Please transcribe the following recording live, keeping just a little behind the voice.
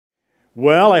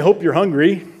Well, I hope you're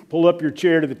hungry. Pull up your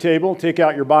chair to the table, take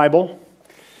out your Bible.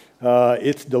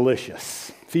 It's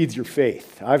delicious. Feeds your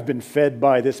faith. I've been fed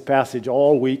by this passage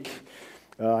all week.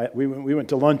 We went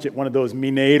to lunch at one of those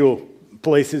Mineiro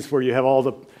places where you have all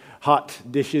the hot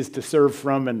dishes to serve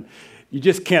from, and you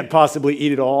just can't possibly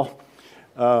eat it all.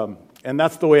 And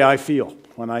that's the way I feel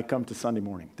when I come to Sunday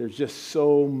morning. There's just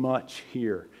so much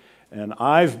here, and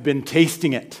I've been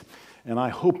tasting it, and I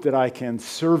hope that I can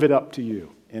serve it up to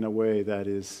you in a way that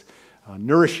is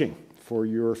nourishing for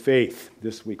your faith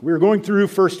this week. We're going through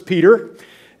 1 Peter,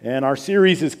 and our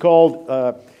series is called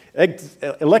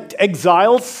Elect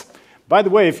Exiles. By the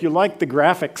way, if you like the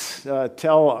graphics,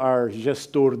 tell our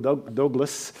gestor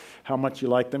Douglas how much you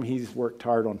like them. He's worked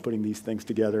hard on putting these things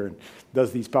together and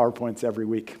does these PowerPoints every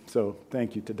week. So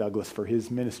thank you to Douglas for his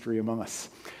ministry among us.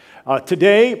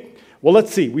 Today, well,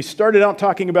 let's see. We started out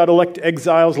talking about elect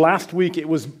exiles. Last week, it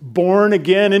was born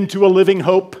again into a living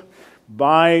hope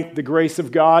by the grace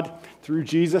of God through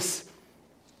Jesus.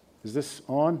 Is this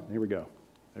on? Here we go.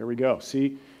 There we go.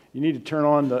 See, you need to turn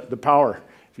on the power.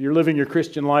 If you're living your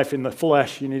Christian life in the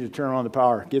flesh, you need to turn on the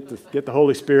power. Get the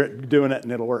Holy Spirit doing it,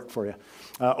 and it'll work for you.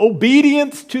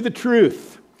 Obedience to the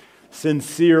truth,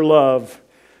 sincere love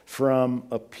from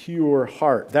a pure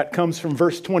heart. That comes from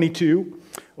verse 22.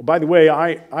 Well, by the way,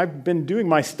 I've been doing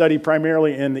my study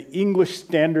primarily in the English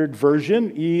Standard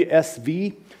Version,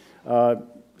 ESV.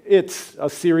 It's a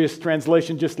serious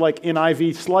translation, just like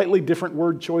NIV, slightly different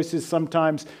word choices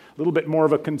sometimes, a little bit more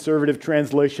of a conservative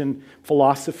translation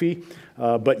philosophy,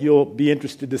 but you'll be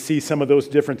interested to see some of those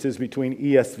differences between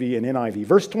ESV and NIV.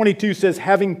 Verse 22 says,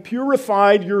 having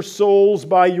purified your souls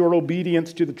by your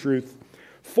obedience to the truth,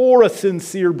 for a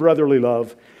sincere brotherly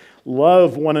love,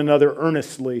 love one another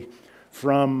earnestly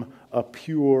from a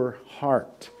pure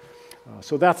heart.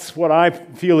 So that's what I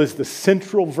feel is the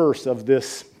central verse of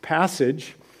this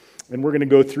passage, and we're going to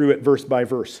go through it verse by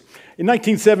verse. In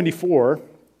 1974,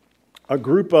 a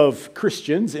group of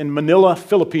Christians in Manila,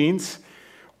 Philippines,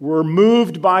 were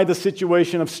moved by the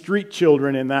situation of street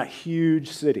children in that huge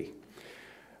city.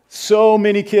 So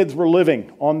many kids were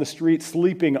living on the street,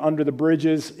 sleeping under the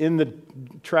bridges, in the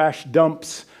trash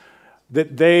dumps,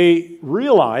 that they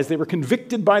realized, they were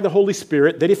convicted by the Holy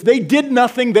Spirit, that if they did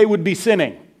nothing, they would be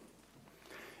sinning.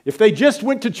 If they just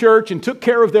went to church and took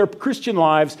care of their Christian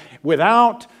lives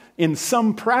without, in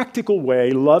some practical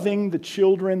way, loving the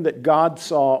children that God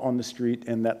saw on the street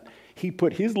and that He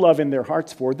put His love in their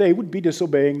hearts for, they would be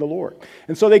disobeying the Lord.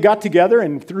 And so they got together,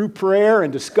 and through prayer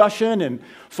and discussion and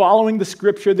following the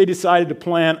Scripture, they decided to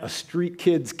plan a street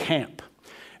kids camp.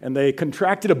 And they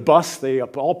contracted a bus. They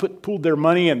all pooled their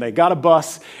money, and they got a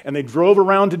bus, and they drove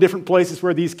around to different places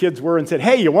where these kids were and said,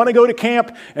 hey, you want to go to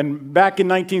camp? And back in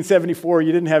 1974,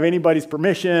 you didn't have anybody's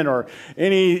permission or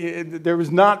there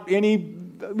was not any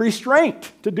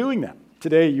restraint to doing that.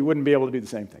 Today, you wouldn't be able to do the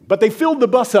same thing. But they filled the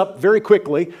bus up very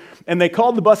quickly, and they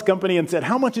called the bus company and said,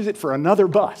 how much is it for another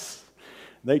bus?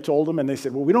 They told them, and they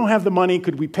said, well, we don't have the money.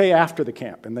 Could we pay after the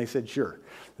camp? And they said, sure.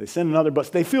 They sent another bus.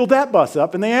 They filled that bus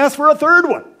up, and they asked for a third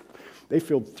one. They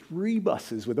filled 3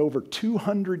 buses with over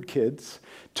 200 kids,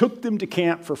 took them to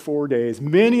camp for 4 days.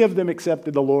 Many of them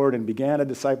accepted the Lord and began a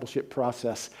discipleship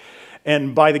process.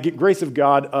 And by the grace of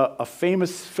God, a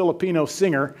famous Filipino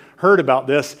singer heard about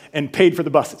this and paid for the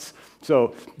buses.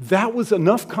 So that was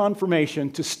enough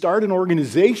confirmation to start an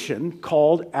organization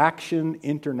called Action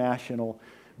International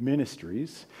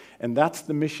Ministries. And that's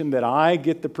the mission that I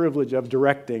get the privilege of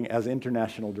directing as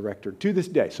international director to this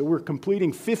day. So we're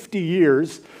completing 50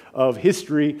 years of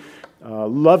history,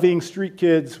 loving street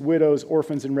kids, widows,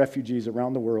 orphans, and refugees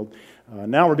around the world.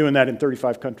 Now we're doing that in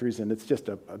 35 countries, and it's just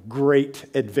a great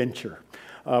adventure.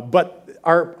 But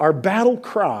our battle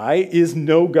cry is,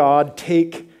 know God,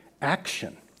 take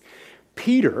action.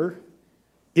 Peter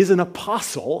is an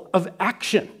apostle of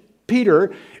action.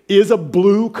 Peter is a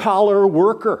blue-collar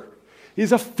worker.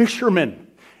 He's a fisherman.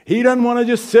 He doesn't want to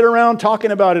just sit around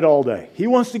talking about it all day. He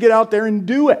wants to get out there and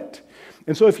do it.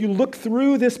 And so if you look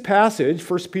through this passage,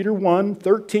 1 Peter 1,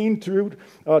 13 through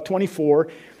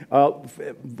 24,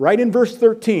 right in verse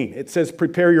 13, it says,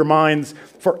 prepare your minds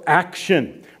for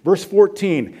action. Verse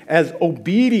 14, as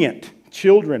obedient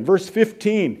children. Verse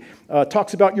 15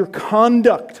 talks about your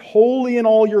conduct, holy in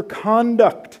all your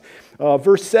conduct.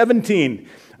 Verse 17,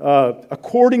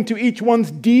 according to each one's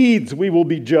deeds we will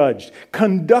be judged.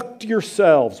 Conduct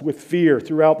yourselves with fear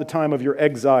throughout the time of your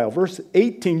exile. Verse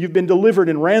 18, you've been delivered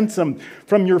and ransomed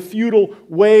from your futile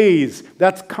ways.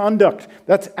 That's conduct.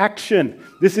 That's action.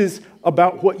 This is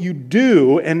about what you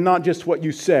do and not just what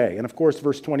you say. And of course,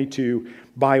 verse 22,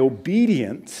 by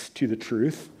obedience to the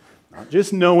truth, not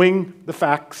just knowing the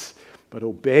facts, but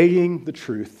obeying the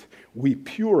truth, we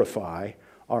purify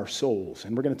our souls.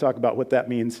 And we're going to talk about what that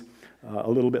means a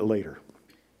little bit later.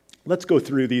 Let's go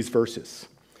through these verses.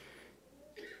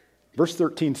 Verse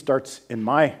 13 starts in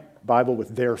my Bible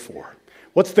with therefore.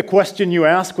 What's the question you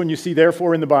ask when you see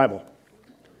therefore in the Bible?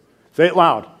 Say it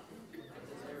loud.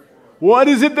 What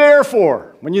is it there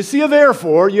for? When you see a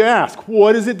therefore, you ask,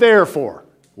 what is it there for?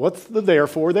 What's the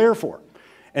therefore there for?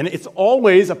 And it's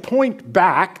always a point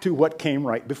back to what came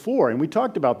right before. And we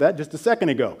talked about that just a second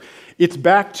ago. It's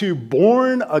back to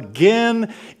born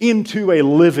again into a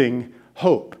living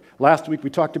hope. Last week we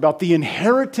talked about the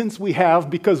inheritance we have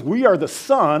because we are the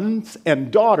sons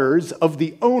and daughters of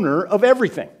the owner of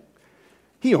everything.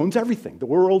 He owns everything. The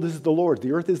world is the Lord's,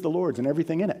 the earth is the Lord's, and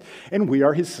everything in it. And we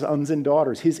are his sons and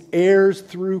daughters, his heirs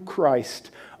through Christ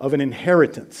of an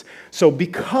inheritance. So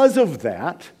because of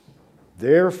that,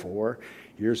 therefore,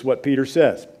 here's what Peter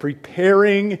says,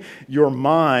 preparing your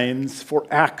minds for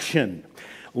action.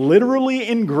 Literally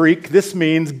in Greek, this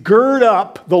means gird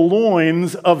up the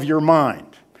loins of your mind.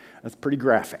 That's pretty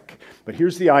graphic. But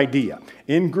here's the idea.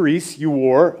 In Greece,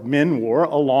 men wore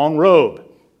a long robe,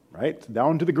 right?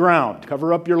 Down to the ground,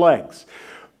 cover up your legs.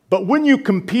 But when you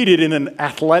competed in an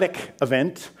athletic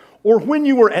event, or when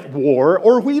you were at war,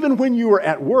 or even when you were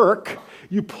at work,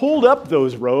 you pulled up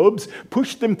those robes,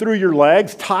 pushed them through your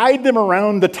legs, tied them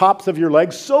around the tops of your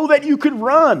legs so that you could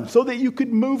run, so that you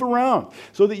could move around,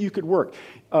 so that you could work.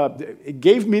 It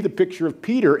gave me the picture of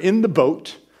Peter in the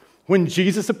boat when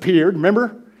Jesus appeared.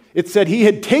 Remember? It said he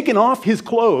had taken off his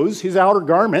clothes, his outer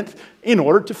garment, in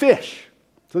order to fish.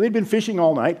 So they'd been fishing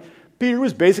all night. Peter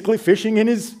was basically fishing in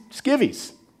his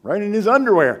skivvies, right, in his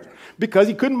underwear, because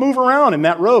he couldn't move around in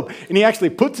that robe. And he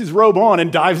actually puts his robe on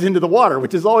and dives into the water,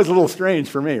 which is always a little strange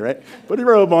for me, right? Put your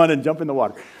robe on and jump in the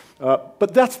water.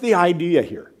 But that's the idea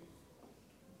here.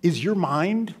 Is your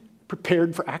mind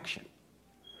prepared for action?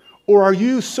 Or are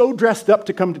you so dressed up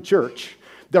to come to church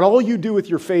that all you do with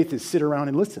your faith is sit around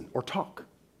and listen or talk?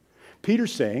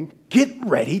 Peter's saying, get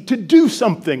ready to do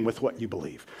something with what you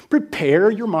believe.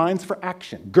 Prepare your minds for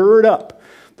action. Gird up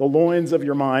the loins of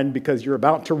your mind because you're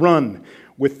about to run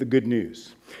with the good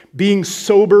news. Being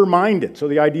sober-minded. So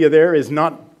the idea there is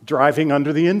not driving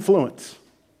under the influence,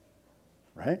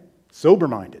 right?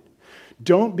 Sober-minded.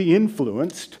 Don't be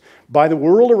influenced by the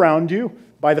world around you,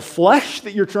 by the flesh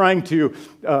that you're trying to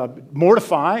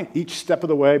mortify each step of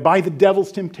the way, by the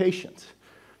devil's temptations.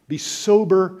 Be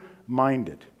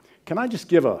sober-minded. Can I just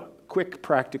give a quick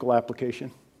practical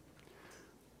application?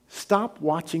 Stop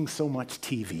watching so much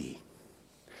TV.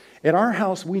 At our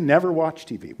house, we never watch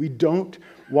TV. We don't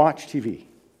watch TV.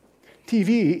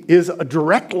 TV is a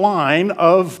direct line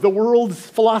of the world's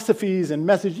philosophies and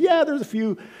messages. Yeah, there's a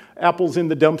few apples in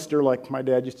the dumpster, like my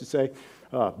dad used to say,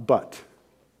 but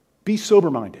be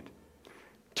sober-minded.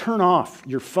 Turn off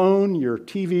your phone, your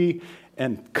TV,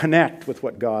 and connect with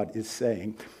what God is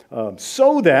saying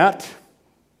so that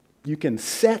you can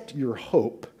set your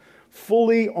hope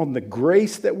fully on the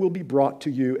grace that will be brought to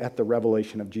you at the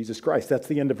revelation of Jesus Christ. That's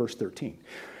the end of verse 13.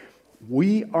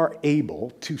 We are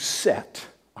able to set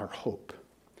our hope.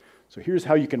 So here's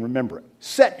how you can remember it.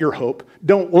 Set your hope.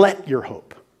 Don't let your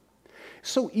hope. It's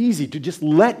so easy to just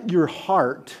let your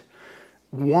heart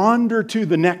wander to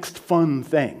the next fun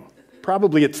thing.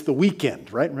 Probably it's the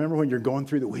weekend, right? Remember when you're going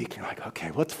through the week, you're like, okay,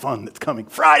 what's fun that's coming?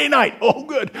 Friday night. Oh,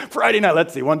 good. Friday night.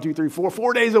 Let's see. 1, 2, 3, 4.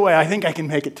 4 days away. I think I can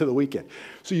make it to the weekend.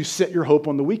 So you set your hope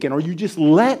on the weekend, or you just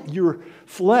let your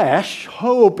flesh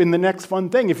hope in the next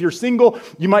fun thing. If you're single,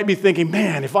 you might be thinking,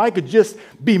 man, if I could just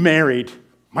be married,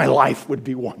 my life would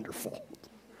be wonderful.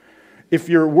 If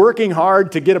you're working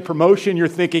hard to get a promotion, you're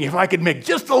thinking, if I could make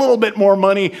just a little bit more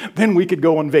money, then we could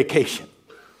go on vacation.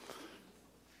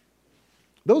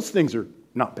 Those things are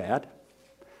not bad,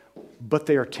 but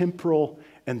they are temporal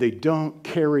and they don't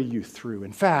carry you through.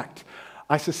 In fact,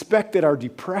 I suspect that our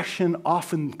depression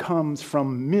often comes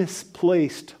from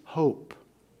misplaced hope.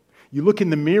 You look in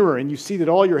the mirror and you see that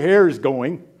all your hair is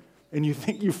going and you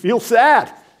think you feel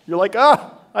sad. You're like,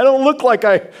 I don't look like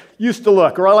I used to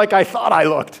look or like I thought I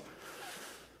looked.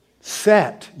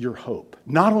 Set your hope,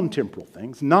 not on temporal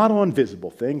things, not on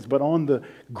visible things, but on the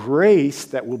grace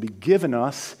that will be given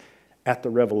us at the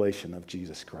revelation of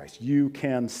Jesus Christ. You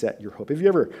can set your hope. Have you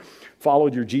ever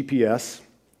followed your GPS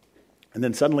and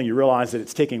then suddenly you realize that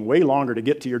it's taking way longer to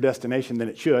get to your destination than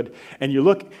it should, and you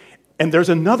look and there's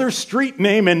another street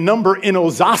name and number in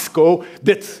Osasco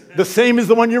that's the same as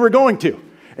the one you were going to.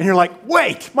 And you're like,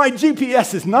 wait, my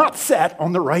GPS is not set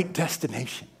on the right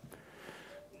destination.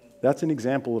 That's an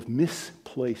example of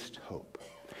misplaced hope.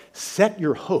 Set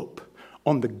your hope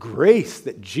on the grace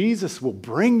that Jesus will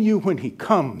bring you when he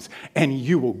comes, and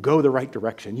you will go the right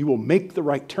direction. You will make the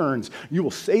right turns. You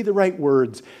will say the right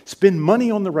words, spend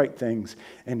money on the right things,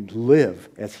 and live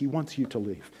as he wants you to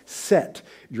live. Set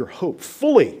your hope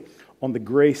fully on the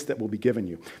grace that will be given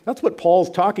you. That's what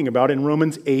Paul's talking about in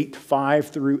Romans 8, 5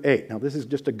 through 8. Now, this is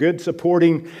just a good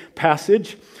supporting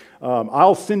passage.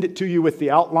 I'll send it to you with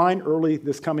the outline early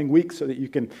this coming week so that you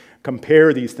can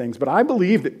compare these things. But I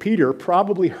believe that Peter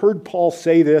probably heard Paul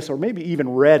say this, or maybe even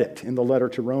read it in the letter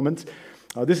to Romans.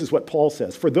 This is what Paul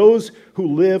says. For those who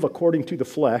live according to the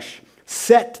flesh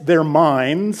set their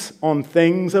minds on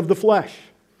things of the flesh.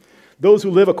 Those who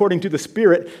live according to the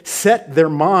Spirit set their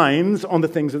minds on the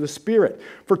things of the Spirit.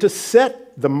 For to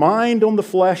set the mind on the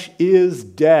flesh is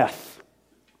death.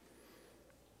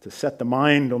 To set the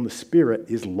mind on the Spirit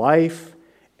is life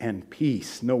and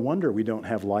peace. No wonder we don't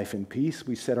have life and peace.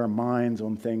 We set our minds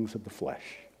on things of the flesh.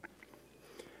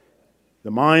 The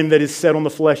mind that is set on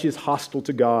the flesh is hostile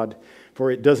to God,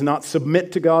 for it does not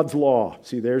submit to God's law.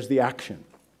 See, there's the action.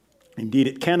 Indeed,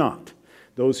 it cannot.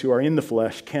 Those who are in the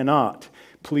flesh cannot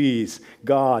please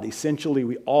God. Essentially,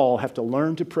 we all have to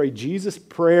learn to pray Jesus'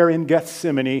 prayer in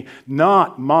Gethsemane,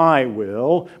 not my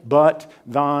will, but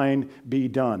thine be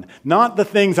done. Not the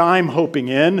things I'm hoping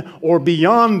in, or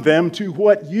beyond them to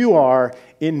what you are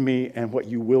in me and what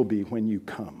you will be when you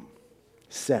come.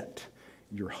 Set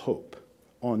your hope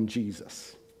on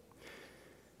Jesus.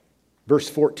 Verse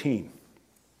 14.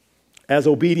 As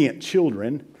obedient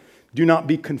children, do not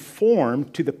be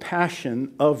conformed to the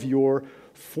passion of your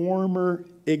former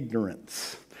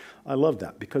ignorance. I love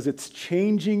that because it's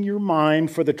changing your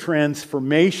mind for the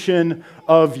transformation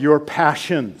of your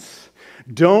passions.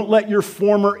 Don't let your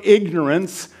former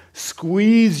ignorance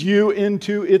squeeze you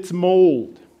into its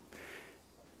mold.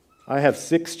 I have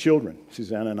 6 children,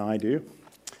 Susanna and I do.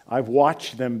 I've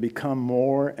watched them become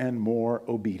more and more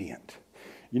obedient.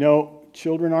 You know,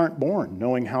 children aren't born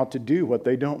knowing how to do what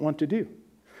they don't want to do.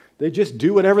 They just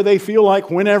do whatever they feel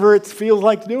like whenever it feels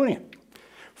like doing it.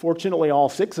 Fortunately, all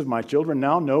 6 of my children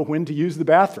now know when to use the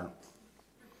bathroom.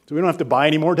 So we don't have to buy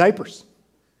any more diapers.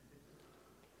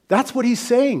 That's what he's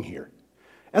saying here.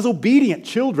 As obedient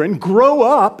children, grow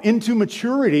up into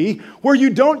maturity where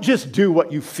you don't just do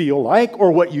what you feel like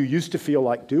or what you used to feel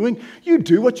like doing. You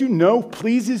do what you know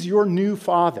pleases your new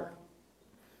Father.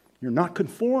 You're not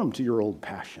conformed to your old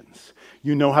passions.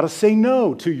 You know how to say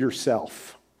no to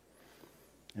yourself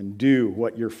and do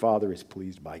what your Father is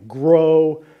pleased by.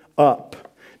 Grow up.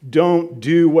 Don't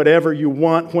do whatever you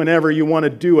want whenever you want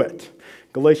to do it.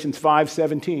 Galatians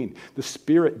 5:17, the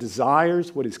Spirit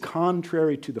desires what is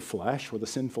contrary to the flesh or the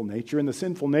sinful nature, and the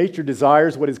sinful nature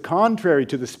desires what is contrary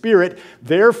to the Spirit.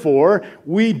 Therefore,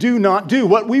 we do not do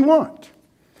what we want.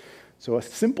 So a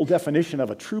simple definition of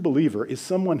a true believer is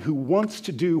someone who wants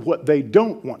to do what they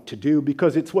don't want to do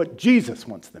because it's what Jesus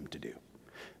wants them to do.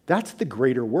 That's the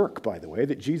greater work, by the way,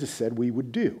 that Jesus said we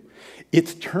would do.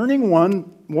 It's turning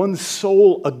one's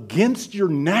soul against your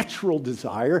natural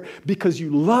desire because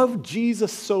you love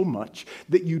Jesus so much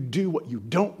that you do what you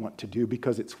don't want to do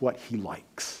because it's what he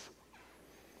likes.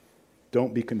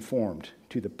 Don't be conformed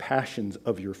to the passions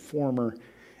of your former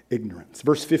ignorance.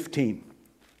 Verse 15.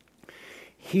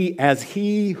 As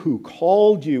he who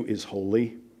called you is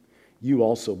holy, you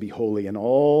also be holy in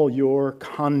all your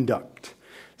conduct.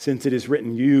 Since it is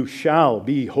written, you shall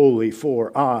be holy,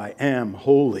 for I am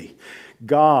holy.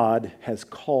 God has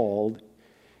called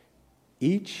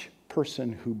each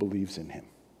person who believes in him.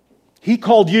 He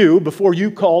called you before you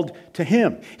called to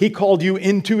him. He called you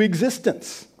into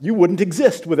existence. You wouldn't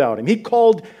exist without him. He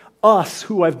called us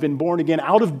who have been born again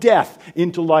out of death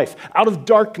into life, out of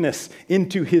darkness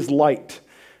into his light,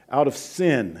 out of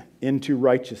sin into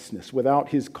righteousness. Without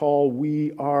his call,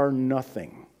 we are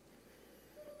nothing.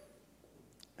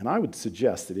 And I would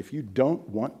suggest that if you don't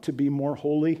want to be more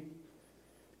holy,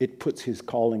 it puts his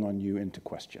calling on you into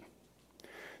question.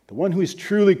 The one who is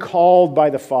truly called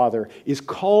by the Father is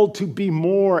called to be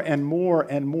more and more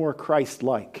and more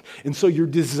Christ-like. And so your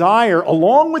desire,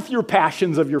 along with your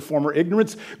passions of your former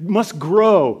ignorance, must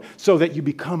grow so that you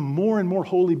become more and more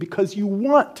holy because you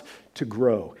want to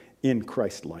grow in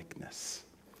Christ-likeness.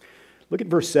 Look at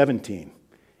verse 17.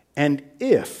 And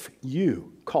if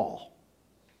you call.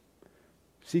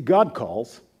 See, God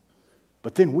calls,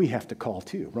 but then we have to call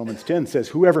too. Romans 10 says,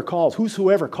 whosoever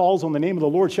calls on the name of the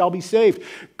Lord shall be saved.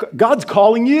 God's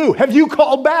calling you. Have you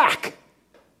called back?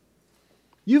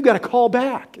 You've got to call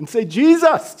back and say,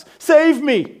 Jesus, save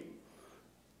me.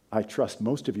 I trust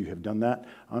most of you have done that.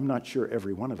 I'm not sure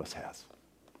every one of us has.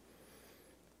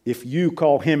 If you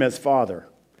call him as Father,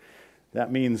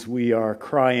 that means we are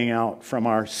crying out from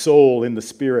our soul in the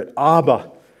Spirit,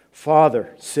 Abba,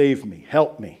 Father, save me,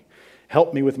 help me.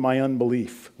 Help me with my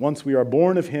unbelief. Once we are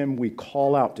born of him, we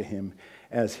call out to him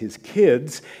as his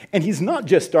kids. And he's not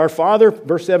just our Father,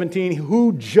 verse 17,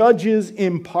 who judges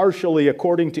impartially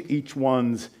according to each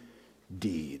one's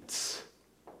deeds.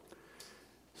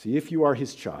 See, if you are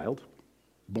his child,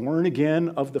 born again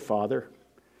of the Father,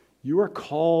 you are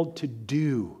called to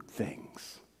do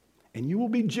things. And you will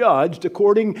be judged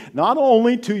according not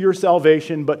only to your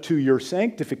salvation, but to your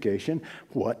sanctification,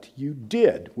 what you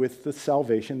did with the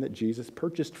salvation that Jesus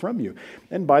purchased from you.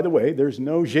 And by the way, there's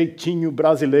no jeitinho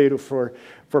brasileiro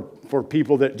for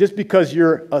people that just because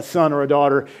you're a son or a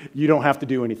daughter, you don't have to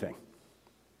do anything.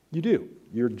 You do.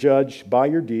 You're judged by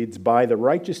your deeds, by the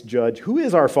righteous judge, who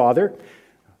is our Father,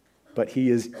 but he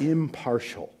is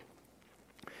impartial.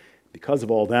 Because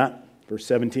of all that, verse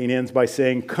 17 ends by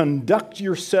saying, conduct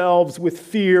yourselves with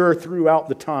fear throughout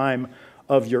the time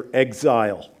of your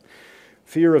exile.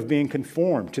 Fear of being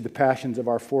conformed to the passions of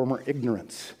our former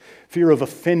ignorance. Fear of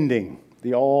offending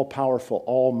the all-powerful,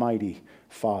 almighty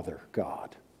Father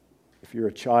God. If you're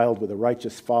a child with a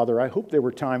righteous father, I hope there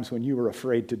were times when you were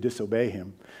afraid to disobey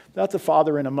him. That's a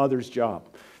father and a mother's job,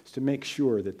 is to make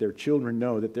sure that their children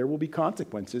know that there will be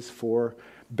consequences for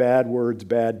bad words,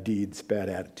 bad deeds, bad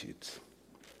attitudes.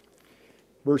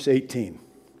 Verse 18,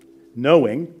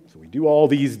 knowing, so we do all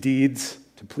these deeds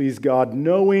to please God,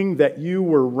 knowing that you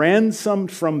were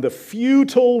ransomed from the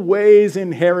futile ways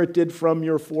inherited from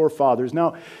your forefathers.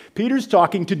 Now, Peter's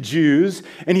talking to Jews,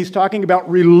 and he's talking about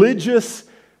religious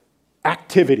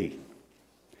activity.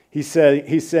 He's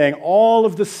saying all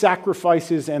of the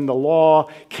sacrifices and the law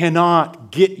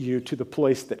cannot get you to the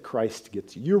place that Christ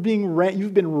gets you.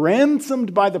 You've been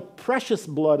ransomed by the precious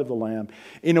blood of the Lamb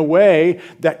in a way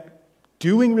that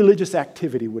doing religious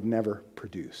activity would never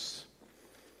produce.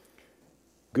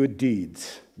 Good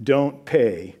deeds don't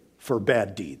pay for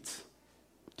bad deeds.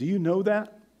 Do you know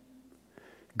that?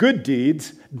 Good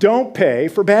deeds don't pay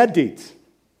for bad deeds.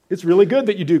 It's really good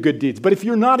that you do good deeds, but if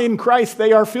you're not in Christ,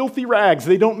 they are filthy rags.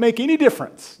 They don't make any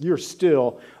difference. You're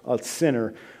still a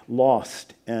sinner,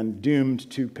 lost and doomed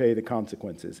to pay the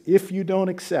consequences. If you don't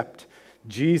accept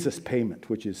Jesus' payment,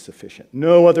 which is sufficient.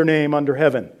 No other name under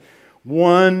heaven.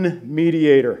 One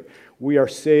mediator. We are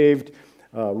saved,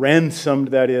 ransomed,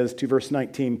 that is, to verse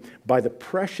 19, by the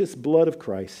precious blood of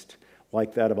Christ,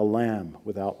 like that of a lamb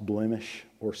without blemish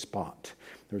or spot.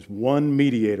 There's one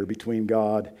mediator between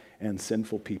God and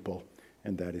sinful people,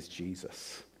 and that is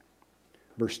Jesus.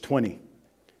 Verse 20,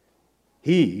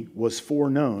 he was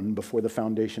foreknown before the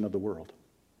foundation of the world.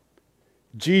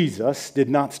 Jesus did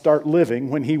not start living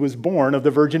when he was born of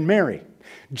the Virgin Mary.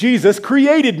 Jesus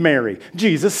created Mary.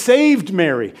 Jesus saved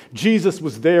Mary. Jesus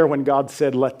was there when God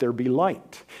said, let there be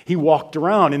light. He walked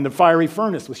around in the fiery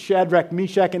furnace with Shadrach,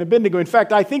 Meshach, and Abednego. In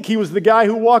fact, I think he was the guy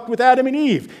who walked with Adam and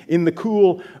Eve in the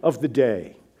cool of the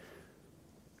day.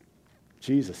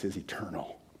 Jesus is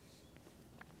eternal.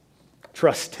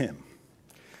 Trust him.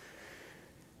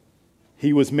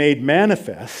 He was made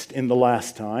manifest in the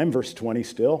last time, verse 20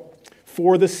 still,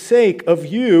 for the sake of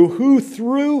you who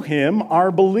through him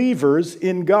are believers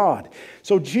in God.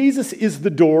 So Jesus is the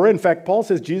door. In fact, Paul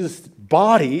says Jesus'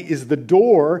 body is the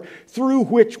door through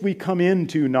which we come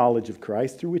into knowledge of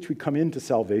Christ, through which we come into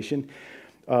salvation.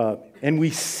 And we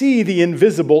see the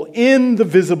invisible in the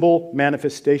visible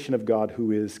manifestation of God,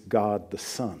 who is God the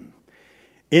Son.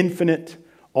 Infinite,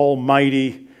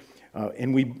 almighty,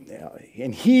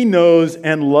 and he knows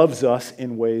and loves us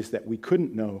in ways that we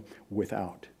couldn't know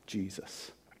without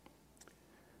Jesus.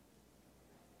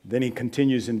 Then he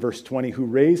continues in verse 20, who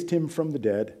raised him from the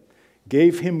dead,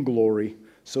 gave him glory,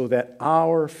 so that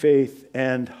our faith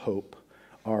and hope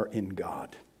are in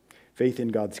God. Faith in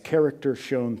God's character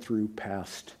shown through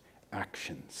past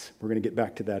actions. We're going to get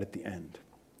back to that at the end.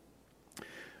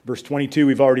 Verse 22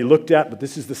 we've already looked at, but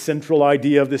this is the central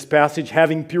idea of this passage.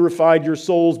 Having purified your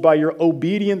souls by your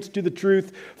obedience to the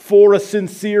truth for a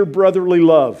sincere brotherly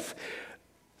love.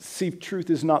 See, truth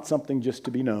is not something just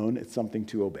to be known, it's something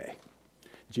to obey.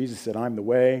 Jesus said, I'm the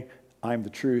way, I'm the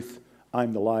truth,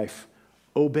 I'm the life.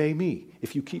 Obey me.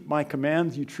 If you keep my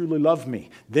commands, you truly love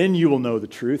me. Then you will know the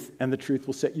truth, and the truth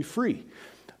will set you free.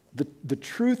 The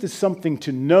truth is something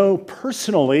to know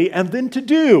personally and then to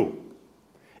do.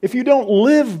 If you don't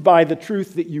live by the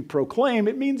truth that you proclaim,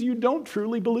 it means you don't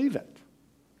truly believe it.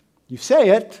 You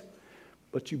say it,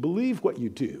 but you believe what you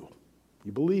do.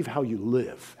 You believe how you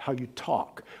live, how you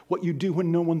talk, what you do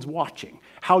when no one's watching,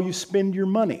 how you spend your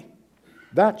money.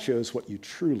 That shows what you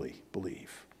truly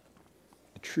believe.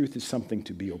 Truth is something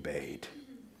to be obeyed.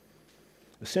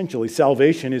 Essentially,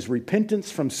 salvation is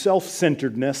repentance from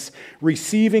self-centeredness,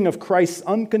 receiving of Christ's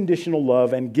unconditional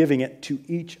love, and giving it to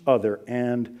each other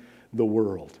and the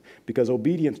world. Because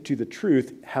obedience to the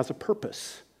truth has a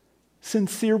purpose.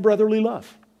 Sincere brotherly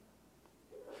love.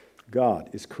 God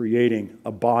is creating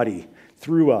a body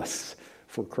through us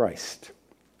for Christ.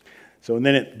 So, and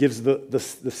then it gives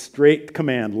the straight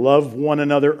command, love one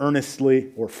another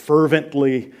earnestly or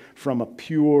fervently from a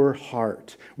pure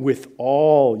heart, with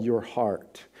all your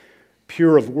heart,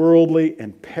 pure of worldly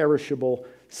and perishable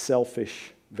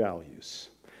selfish values.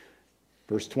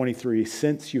 Verse 23,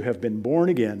 since you have been born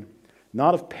again,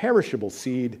 not of perishable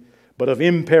seed, but of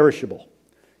imperishable,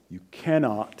 you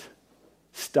cannot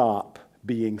stop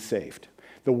being saved.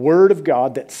 The Word of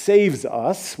God that saves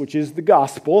us, which is the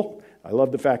gospel. I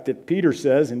love the fact that Peter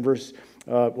says in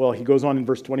he goes on in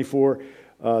verse 24,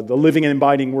 the living and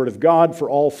abiding Word of God, for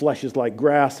all flesh is like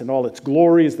grass, and all its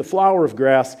glory is the flower of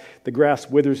grass. The grass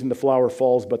withers and the flower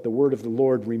falls, but the word of the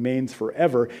Lord remains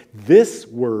forever. This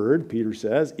word, Peter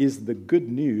says, is the good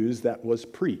news that was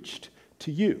preached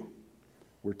to you.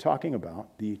 We're talking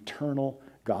about the eternal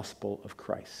gospel of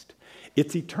Christ.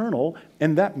 It's eternal,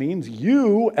 and that means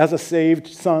you, as a saved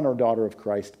son or daughter of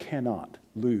Christ, cannot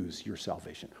lose your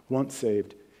salvation. Once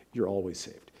saved, you're always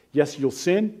saved. Yes, you'll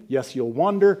sin. Yes, you'll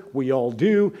wander. We all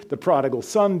do. The prodigal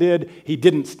son did. He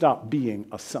didn't stop being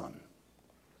a son.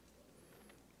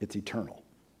 It's eternal.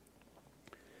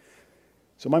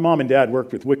 So my mom and dad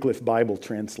worked with Wycliffe Bible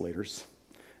translators.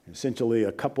 Essentially,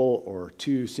 a couple or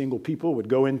two single people would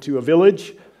go into a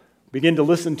village, begin to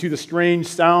listen to the strange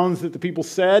sounds that the people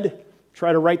said,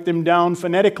 try to write them down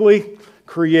phonetically,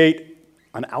 create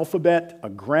an alphabet, a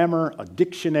grammar, a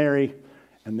dictionary,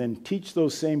 and then teach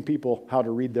those same people how to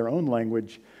read their own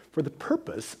language for the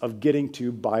purpose of getting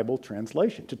to Bible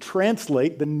translation, to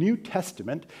translate the New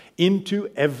Testament into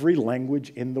every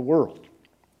language in the world.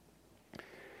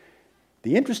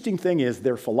 The interesting thing is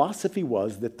their philosophy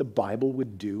was that the Bible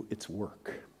would do its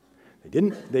work. They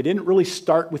didn't really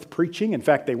start with preaching. In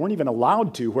fact, they weren't even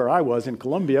allowed to where I was in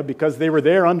Colombia because they were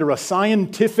there under a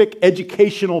scientific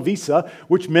educational visa,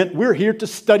 which meant we're here to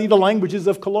study the languages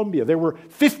of Colombia. There were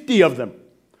 50 of them.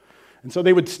 And so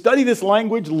they would study this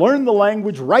language, learn the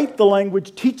language, write the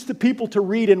language, teach the people to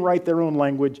read and write their own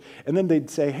language. And then they'd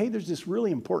say, hey, there's this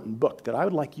really important book that I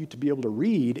would like you to be able to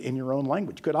read in your own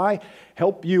language. Could I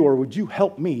help you, or would you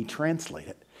help me translate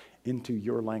it into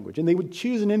your language? And they would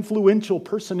choose an influential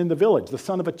person in the village, the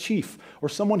son of a chief, or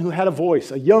someone who had a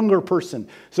voice, a younger person,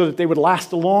 so that they would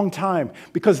last a long time,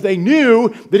 because they knew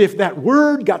that if that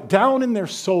word got down in their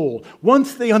soul,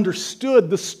 once they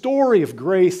understood the story of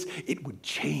grace, it would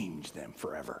change them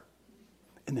forever.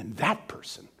 And then that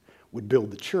person would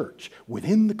build the church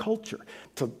within the culture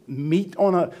to meet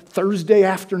on a Thursday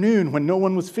afternoon when no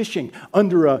one was fishing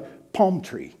under a palm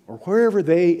tree or wherever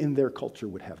they in their culture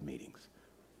would have meetings.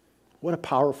 What a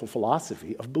powerful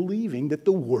philosophy of believing that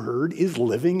the Word is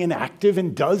living and active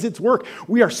and does its work.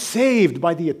 We are saved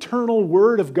by the eternal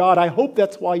Word of God. I hope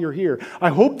that's why you're here. I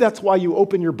hope that's why you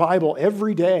open your Bible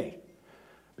every day,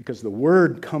 because the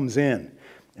Word comes in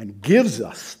and gives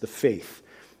us the faith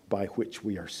by which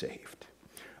we are saved.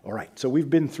 All right, so we've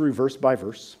been through verse by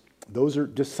verse. Those are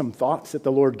just some thoughts that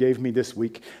the Lord gave me this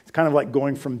week. It's kind of like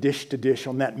going from dish to dish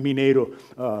on that Mineiro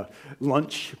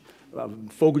lunch,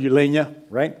 fogo de leña,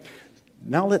 right?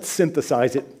 Now let's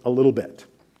synthesize it a little bit.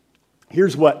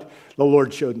 Here's what the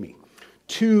Lord showed me.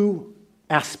 Two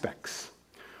aspects.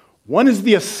 One is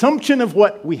the assumption of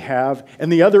what we have,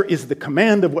 and the other is the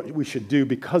command of what we should do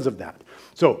because of that.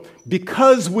 So,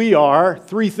 because we are,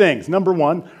 three things. Number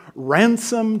one,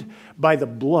 ransomed by the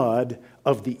blood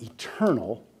of the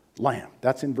eternal Lamb.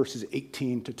 That's in verses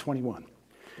 18 to 21.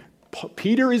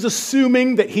 Peter is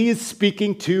assuming that he is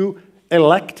speaking to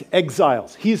elect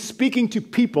exiles. He is speaking to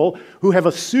people who have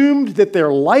assumed that their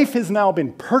life has now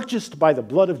been purchased by the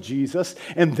blood of Jesus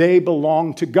and they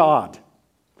belong to God.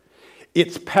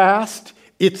 It's past,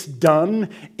 it's done.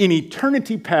 In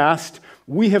eternity past,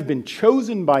 we have been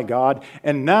chosen by God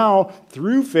and now,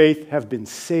 through faith, have been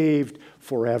saved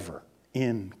forever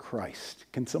in Christ.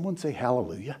 Can someone say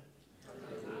hallelujah?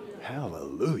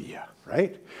 Hallelujah,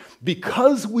 right?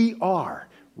 Because we are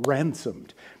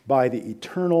ransomed by the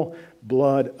eternal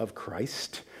blood of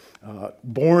Christ,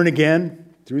 born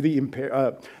again through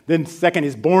the then second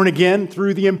is born again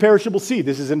through the imperishable seed.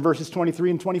 This is in verses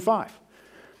 23 and 25.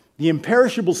 The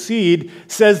imperishable seed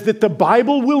says that the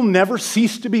Bible will never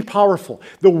cease to be powerful.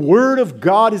 The Word of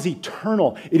God is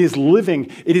eternal. It is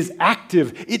living. It is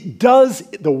active. It does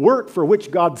the work for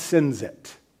which God sends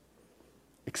it.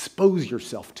 Expose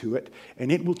yourself to it,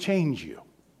 and it will change you.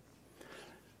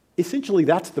 Essentially,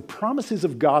 that's the promises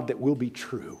of God that will be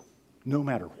true, no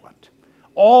matter what.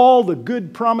 All the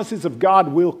good promises of God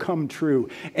will come true.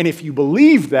 And if you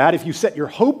believe that, if you set your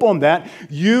hope on that,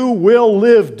 you will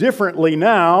live differently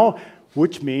now,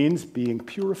 which means being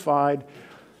purified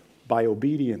by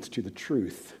obedience to the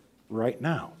truth right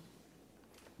now.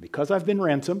 Because I've been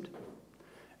ransomed,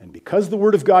 and because the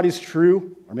Word of God is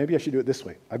true, or maybe I should do it this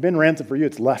way. I've been ransomed for you,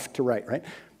 it's left to right, right?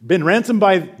 Been ransomed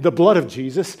by the blood of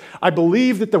Jesus. I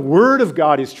believe that the Word of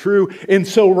God is true, and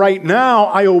so right now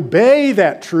I obey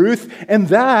that truth, and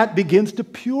that begins to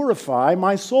purify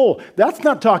my soul. That's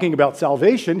not talking about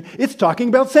salvation, it's talking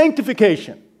about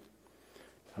sanctification.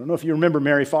 I don't know if you remember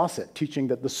Mary Fawcett teaching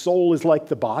that the soul is like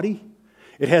the body.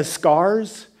 It has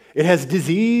scars. It has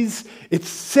disease, it's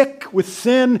sick with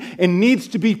sin, and needs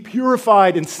to be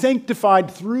purified and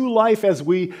sanctified through life as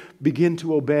we begin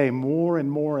to obey more and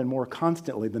more and more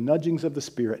constantly the nudgings of the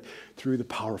Spirit through the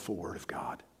powerful Word of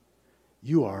God.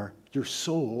 Your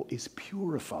soul is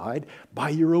purified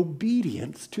by your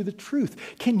obedience to the truth.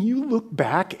 Can you look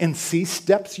back and see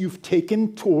steps you've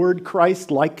taken toward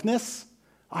Christ-likeness?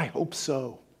 I hope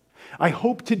so. I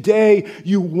hope today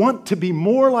you want to be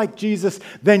more like Jesus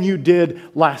than you did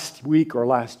last week or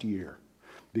last year,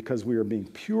 because we are being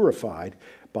purified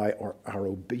by our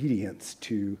obedience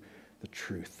to the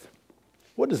truth.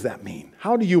 What does that mean?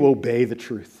 How do you obey the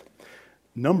truth?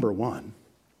 Number one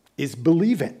is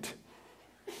believe it.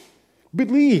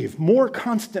 Believe more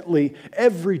constantly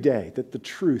every day that the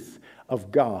truth of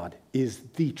God is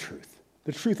the truth.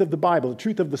 The truth of the Bible, the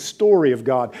truth of the story of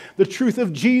God, the truth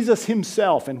of Jesus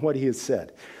himself and what he has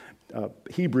said.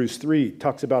 Hebrews 3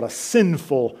 talks about a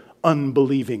sinful,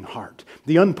 unbelieving heart.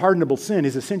 The unpardonable sin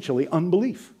is essentially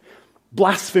unbelief.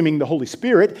 Blaspheming the Holy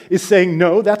Spirit is saying,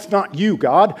 no, that's not you,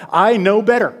 God. I know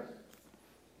better.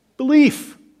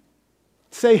 Belief.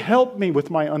 Say, help me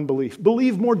with my unbelief.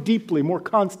 Believe more deeply, more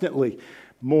constantly,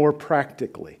 more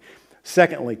practically.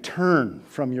 Secondly, turn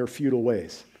from your futile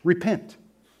ways. Repent.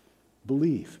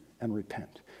 Believe and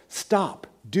repent. Stop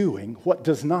doing what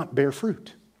does not bear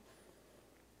fruit.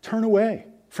 Turn away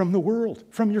from the world,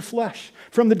 from your flesh,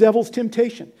 from the devil's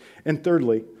temptation. And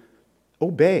thirdly,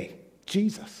 obey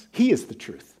Jesus. He is the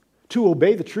truth. To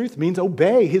obey the truth means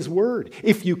obey his word.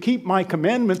 If you keep my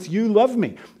commandments, you love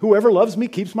me. Whoever loves me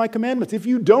keeps my commandments. If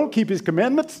you don't keep his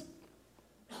commandments,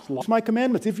 it's my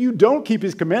commandments. If you don't keep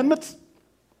his commandments,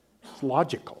 it's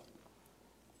logical.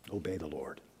 Obey the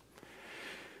Lord.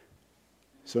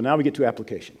 So now we get to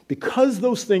application. Because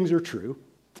those things are true,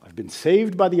 I've been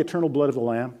saved by the eternal blood of the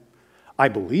Lamb. I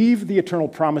believe the eternal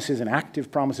promises and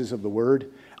active promises of the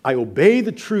Word. I obey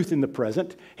the truth in the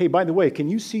present. Hey, by the way, can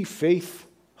you see faith,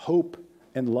 hope,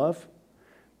 and love?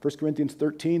 1 Corinthians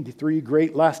 13, the three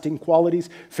great lasting qualities.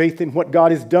 Faith in what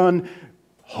God has done,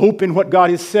 hope in what God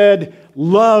has said,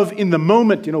 love in the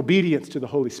moment in obedience to the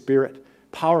Holy Spirit.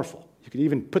 Powerful. You could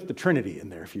even put the Trinity in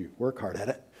there if you work hard at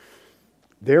it.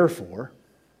 Therefore,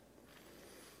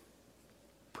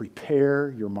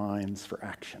 prepare your minds for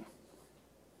action.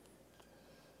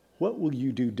 What will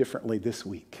you do differently this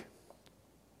week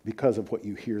because of what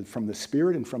you hear from the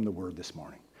Spirit and from the Word this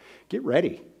morning? Get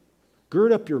ready.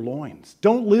 Gird up your loins.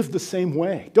 Don't live the same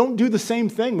way. Don't do the same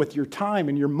thing with your time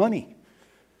and your money.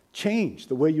 Change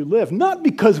the way you live, not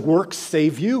because works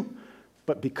save you,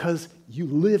 but because you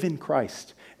live in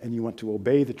Christ and you want to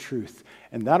obey the truth.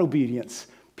 And that obedience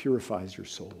purifies your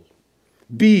soul.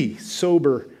 Be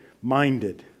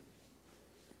sober-minded.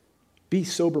 Be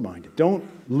sober-minded. Don't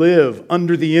live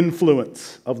under the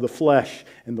influence of the flesh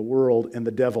and the world and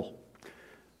the devil.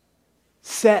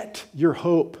 Set your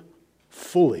hope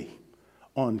fully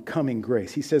on coming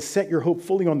grace. He says, set your hope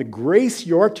fully on the grace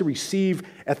you are to receive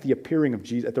at the appearing of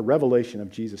Jesus, at the revelation of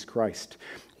Jesus Christ.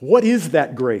 What is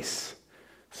that grace?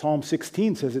 Psalm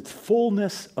 16 says it's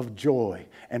fullness of joy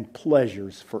and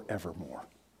pleasures forevermore.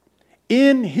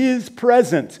 In his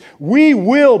presence, we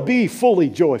will be fully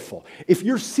joyful. If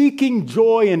you're seeking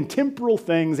joy in temporal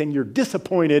things and you're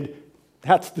disappointed,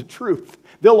 that's the truth.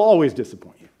 They'll always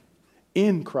disappoint you.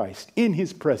 In Christ, in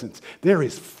his presence, there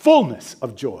is fullness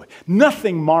of joy.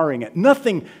 Nothing marring it,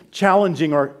 nothing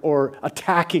challenging or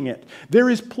attacking it. There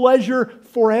is pleasure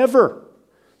forever.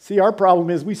 See, our problem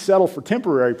is we settle for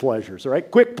temporary pleasures, all right?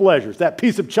 Quick pleasures, that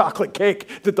piece of chocolate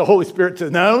cake that the Holy Spirit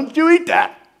says, no, don't you eat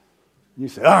that. You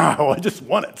say, I just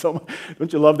want it so much.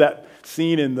 Don't you love that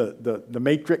scene in the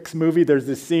Matrix movie? There's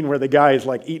this scene where the guy is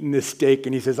like eating this steak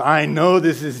and he says, I know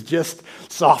this is just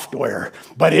software,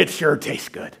 but it sure tastes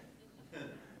good.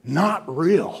 Not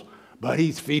real, but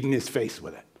he's feeding his face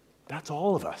with it. That's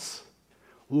all of us.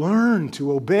 Learn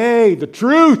to obey the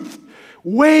truth.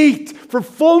 Wait for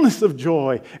fullness of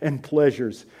joy and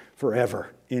pleasures forever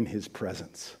in his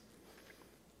presence.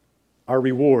 Our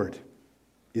reward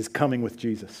is coming with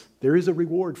Jesus. There is a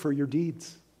reward for your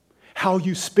deeds. How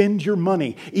you spend your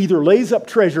money either lays up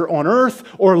treasure on earth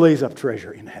or lays up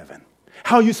treasure in heaven.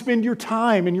 How you spend your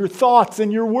time and your thoughts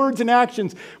and your words and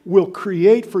actions will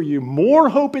create for you more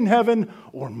hope in heaven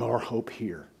or more hope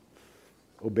here.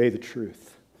 Obey the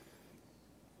truth.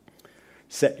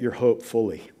 Set your hope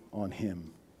fully on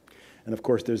Him. And of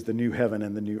course, there's the new heaven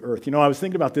and the new earth. You know, I was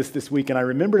thinking about this week, and I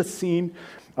remembered a scene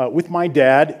with my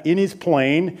dad in his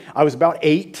plane. I was about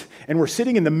 8, and we're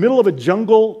sitting in the middle of a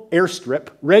jungle airstrip,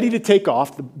 ready to take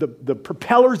off. The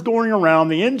propeller's going around,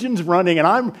 the engine's running, and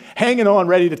I'm hanging on,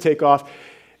 ready to take off.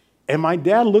 And my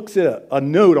dad looks at a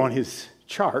note on his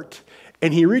chart,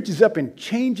 and he reaches up and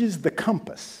changes the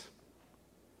compass.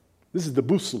 This is the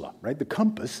bussola, right? The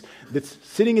compass that's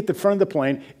sitting at the front of the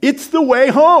plane. It's the way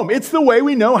home. It's the way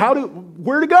we know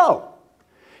where to go.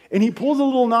 And he pulls a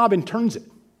little knob and turns it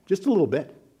just a little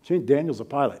bit. Daniel's a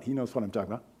pilot. He knows what I'm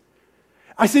talking about.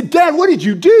 I said, Dad, what did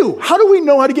you do? How do we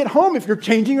know how to get home if you're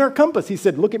changing our compass? He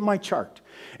said, look at my chart.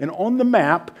 And on the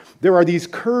map, there are these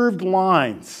curved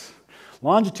lines,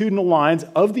 longitudinal lines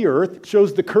of the earth. It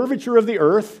shows the curvature of the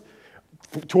earth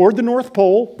toward the North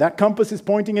Pole. That compass is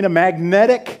pointing in a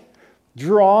magnetic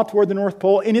draw toward the North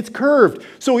Pole, and it's curved.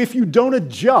 So if you don't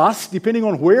adjust, depending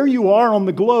on where you are on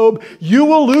the globe, you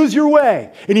will lose your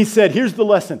way. And he said, here's the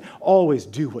lesson. Always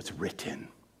do what's written.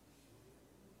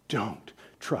 Don't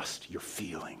trust your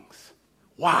feelings.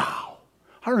 Wow.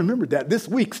 I remembered that this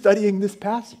week studying this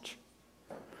passage.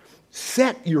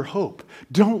 Set your hope.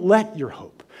 Don't let your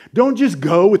hope. Don't just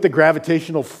go with the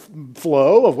gravitational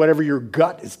flow of whatever your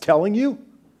gut is telling you.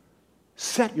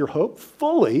 Set your hope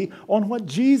fully on what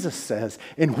Jesus says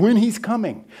and when He's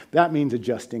coming. That means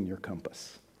adjusting your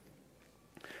compass.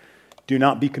 Do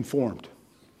not be conformed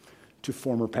to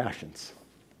former passions.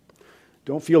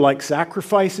 Don't feel like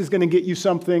sacrifice is going to get you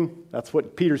something. That's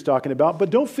what Peter's talking about. But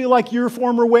don't feel like your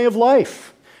former way of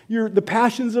life. The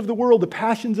passions of the world, the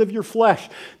passions of your flesh.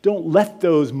 Don't let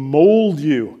those mold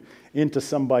you into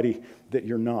somebody that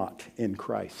you're not in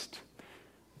Christ.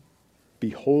 Be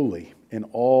holy in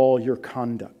all your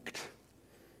conduct.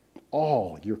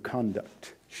 All your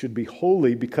conduct should be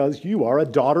holy because you are a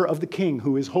daughter of the King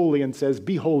who is holy and says,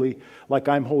 be holy like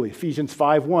I'm holy. Ephesians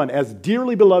 5:1, as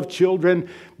dearly beloved children,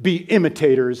 be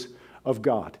imitators of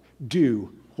God.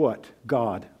 Do what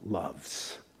God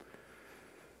loves.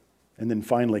 And then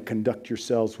finally, conduct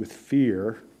yourselves with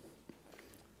fear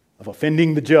of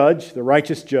offending the judge, the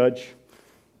righteous judge,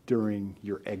 during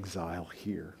your exile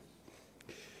here.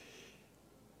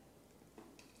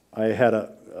 I had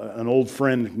an old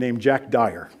friend named Jack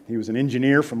Dyer. He was an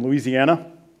engineer from Louisiana.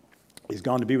 He's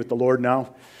gone to be with the Lord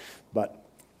now. But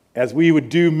as we would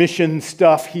do mission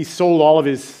stuff, he sold all of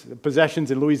his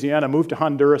possessions in Louisiana, moved to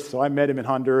Honduras. So I met him in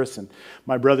Honduras, and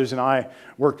my brothers and I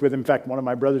worked with him. In fact, one of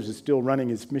my brothers is still running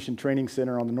his mission training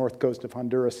center on the north coast of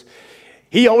Honduras.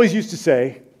 He always used to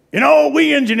say, you know,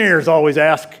 we engineers always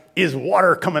ask, is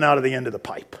water coming out of the end of the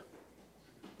pipe?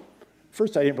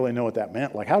 First, I didn't really know what that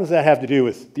meant. Like, how does that have to do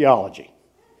with theology?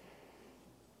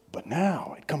 But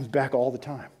now it comes back all the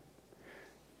time.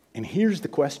 And here's the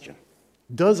question.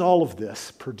 Does all of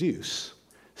this produce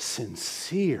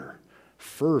sincere,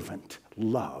 fervent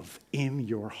love in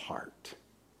your heart?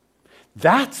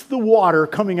 That's the water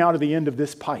coming out of the end of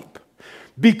this pipe.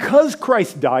 Because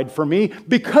Christ died for me,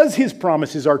 because His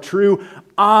promises are true,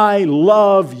 I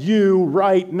love you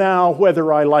right now,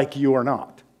 whether I like you or not.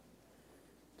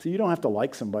 So you don't have to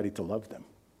like somebody to love them.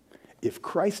 If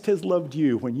Christ has loved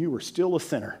you when you were still a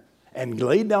sinner and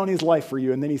laid down His life for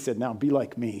you, and then He said, now be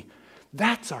like me,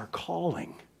 that's our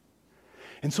calling.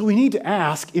 And so we need to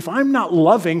ask, if I'm not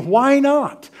loving, why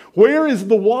not? Where is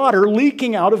the water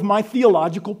leaking out of my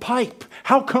theological pipe?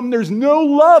 How come there's no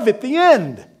love at the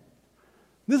end?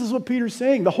 This is what Peter's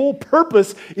saying. The whole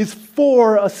purpose is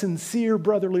for a sincere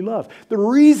brotherly love. The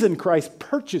reason Christ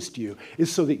purchased you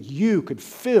is so that you could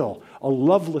fill a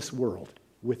loveless world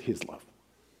with His love.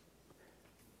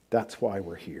 That's why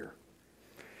we're here.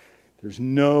 There's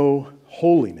no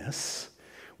holiness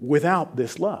without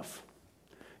this love.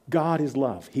 God is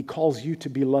love. He calls you to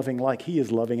be loving like He is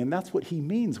loving, and that's what He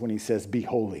means when He says, be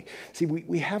holy. See,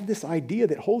 we have this idea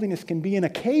that holiness can be in a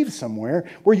cave somewhere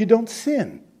where you don't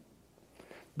sin.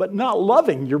 But not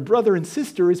loving your brother and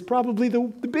sister is probably the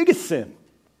biggest sin.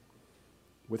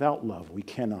 Without love, we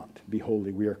cannot be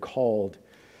holy. We are called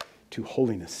to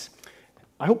holiness.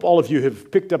 I hope all of you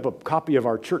have picked up a copy of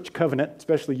our church covenant,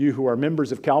 especially you who are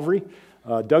members of Calvary.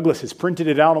 Douglas has printed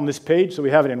it out on this page, so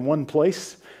we have it in one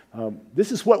place.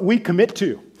 This is what we commit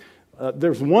to.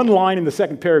 There's one line in the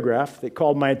second paragraph that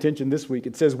called my attention this week.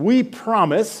 It says, we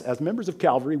promise, as members of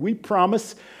Calvary, we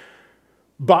promise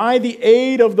by the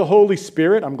aid of the Holy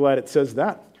Spirit, I'm glad it says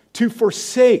that, to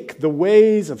forsake the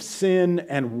ways of sin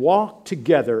and walk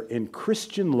together in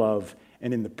Christian love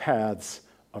and in the paths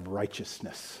of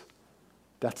righteousness.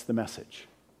 That's the message.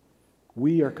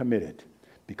 We are committed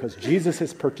because Jesus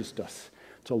has purchased us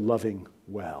to loving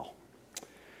well.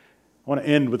 I want to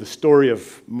end with a story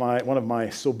of one of my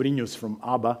sobrinos from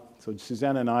Abba. So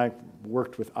Susanna and I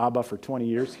worked with Abba for 20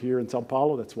 years here in Sao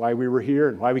Paulo. That's why we were here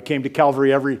and why we came to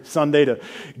Calvary every Sunday to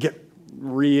get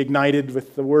reignited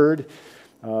with the Word.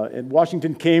 And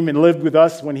Washington came and lived with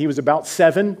us when he was about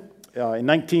 7, in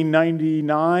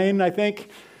 1999, I think.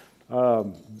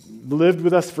 Lived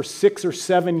with us for 6 or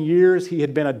 7 years. He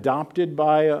had been adopted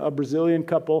by a Brazilian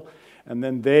couple, and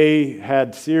then they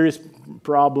had serious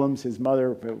problems. His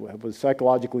mother was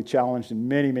psychologically challenged in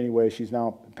many, many ways. She's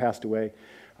now passed away.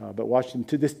 But Washington,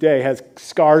 to this day, has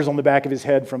scars on the back of his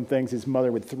head from things his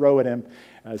mother would throw at him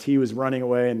as he was running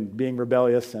away and being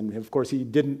rebellious. And, of course, he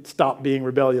didn't stop being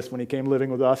rebellious when he came living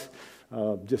with us.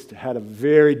 Just had a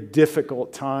very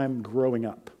difficult time growing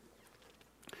up.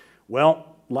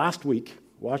 Well, last week,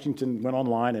 Washington went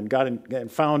online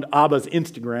and found Abba's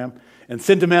Instagram and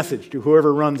sent a message to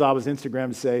whoever runs Abba's Instagram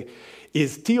to say,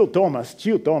 is Tio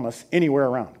Thomas anywhere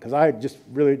around? Because I just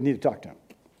really need to talk to him.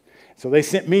 So they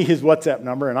sent me his WhatsApp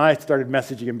number, and I started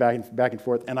messaging him back and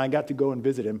forth, and I got to go and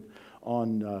visit him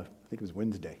on, I think it was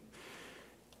Wednesday.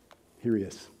 Here he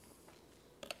is.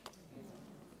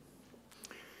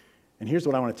 And here's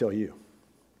what I want to tell you.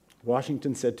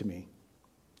 Washington said to me,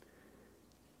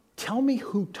 tell me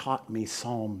who taught me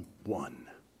Psalm 1.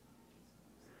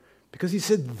 Because he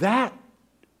said that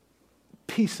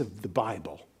piece of the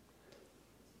Bible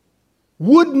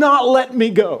would not let me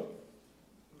go.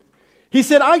 He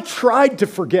said, I tried to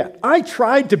forget. I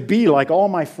tried to be like all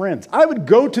my friends. I would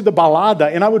go to the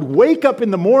balada and I would wake up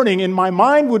in the morning and my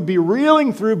mind would be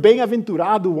reeling through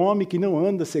Bem-aventurado o homem que não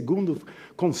anda segundo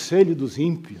o conselho dos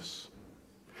ímpios.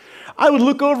 I would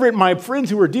look over at my friends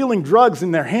who were dealing drugs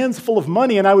and their hands full of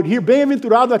money, and I would hear,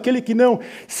 bem-aventurado aquele que não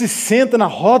se senta na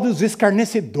roda dos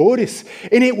escarnecedores.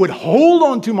 And it would hold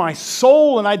on to my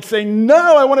soul, and I'd say,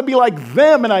 no, I want to be like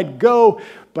them, and I'd go,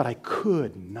 but I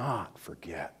could not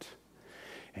forget.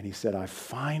 And he said, I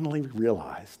finally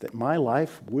realized that my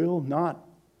life will not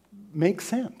make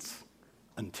sense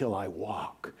until I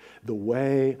walk the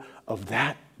way of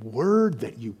that word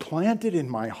that you planted in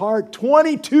my heart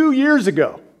 22 years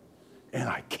ago. And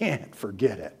I can't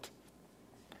forget it.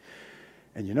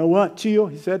 And you know what, Tio?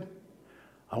 He said,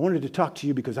 I wanted to talk to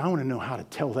you because I want to know how to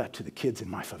tell that to the kids in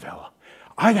my favela.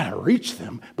 I got to reach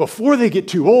them before they get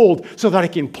too old so that I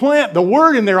can plant the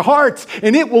word in their hearts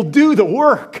and it will do the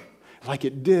work like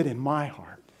it did in my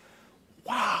heart.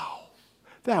 Wow,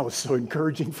 that was so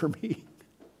encouraging for me.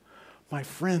 My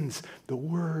friends, the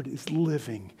word is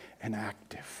living and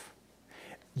active.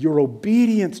 Your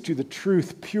obedience to the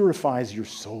truth purifies your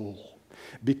soul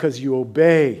because you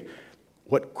obey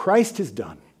what Christ has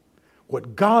done,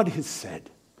 what God has said,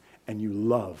 and you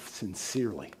love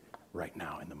sincerely right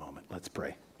now in the moment. Let's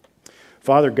pray.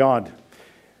 Father God,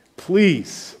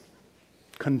 please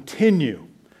continue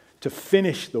to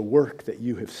finish the work that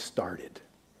you have started.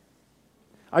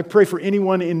 I pray for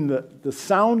anyone in the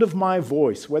sound of my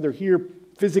voice, whether here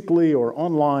physically or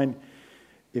online,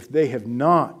 if they have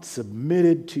not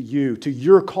submitted to you, to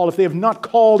your call, if they have not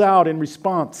called out in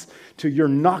response to your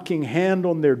knocking hand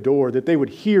on their door, that they would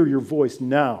hear your voice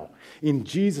now in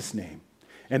Jesus' name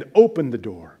and open the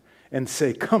door and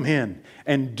say, come in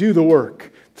and do the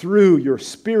work through your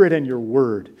Spirit and your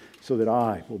word so that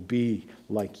I will be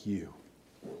like you.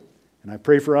 And I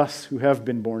pray for us who have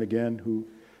been born again, who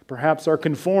perhaps are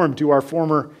conformed to our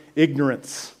former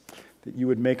ignorance, that you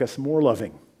would make us more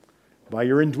loving by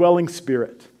your indwelling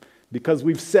Spirit, because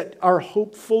we've set our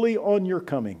hope fully on your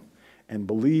coming and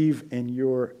believe in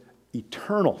your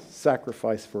eternal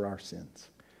sacrifice for our sins.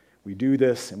 We do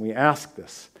this and we ask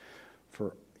this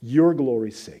for your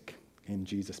glory's sake. In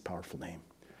Jesus' powerful name,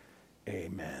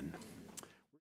 amen.